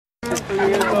It's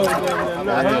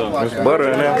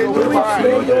butter in there.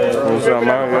 What's up,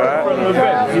 man?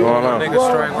 What's going on? Nigga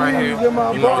strike right here. You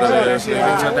know what it is.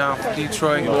 Niggas are down from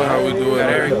Detroit. You know how we do it.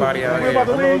 Everybody out here.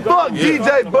 Fuck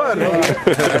DJ Butter.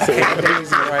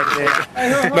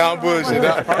 Nah, I'm bullshit.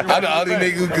 I'm the only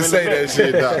nigga who can say that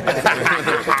shit, dog.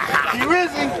 You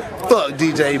Rizzy? Fuck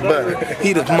DJ Butter.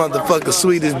 He the motherfucking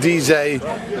sweetest DJ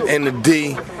in the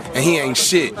D. And he ain't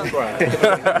shit.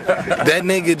 That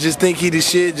nigga just think he the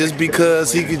shit just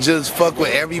because he could just fuck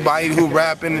with everybody who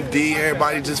rap in the D.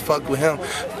 Everybody just fuck with him.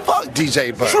 Fuck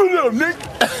DJ Butter. Shoot up,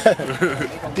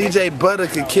 nigga. DJ Butter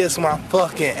could kiss my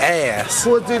fucking ass.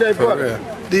 Who's DJ Butter?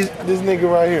 This nigga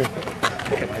right here.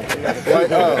 Right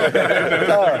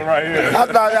here. I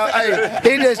thought,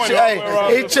 hey,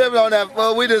 he tripping on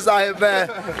that. We just out here, man.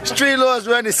 Street Lordz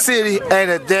run the city, ain't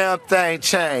a damn thing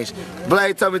changed.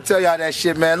 Blake told me to tell y'all that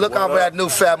shit, man. Look out for that new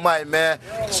Fat Mike, man.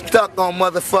 Stuck on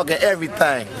motherfucking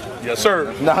everything. Yes,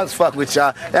 sir. No, let's fuck with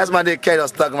y'all. That's my nigga Kato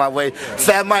stuck in my way.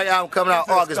 Fat Mike album coming out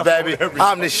August, baby.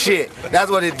 I'm the shit. That's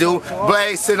what it do.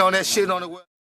 Blake sitting on that shit on the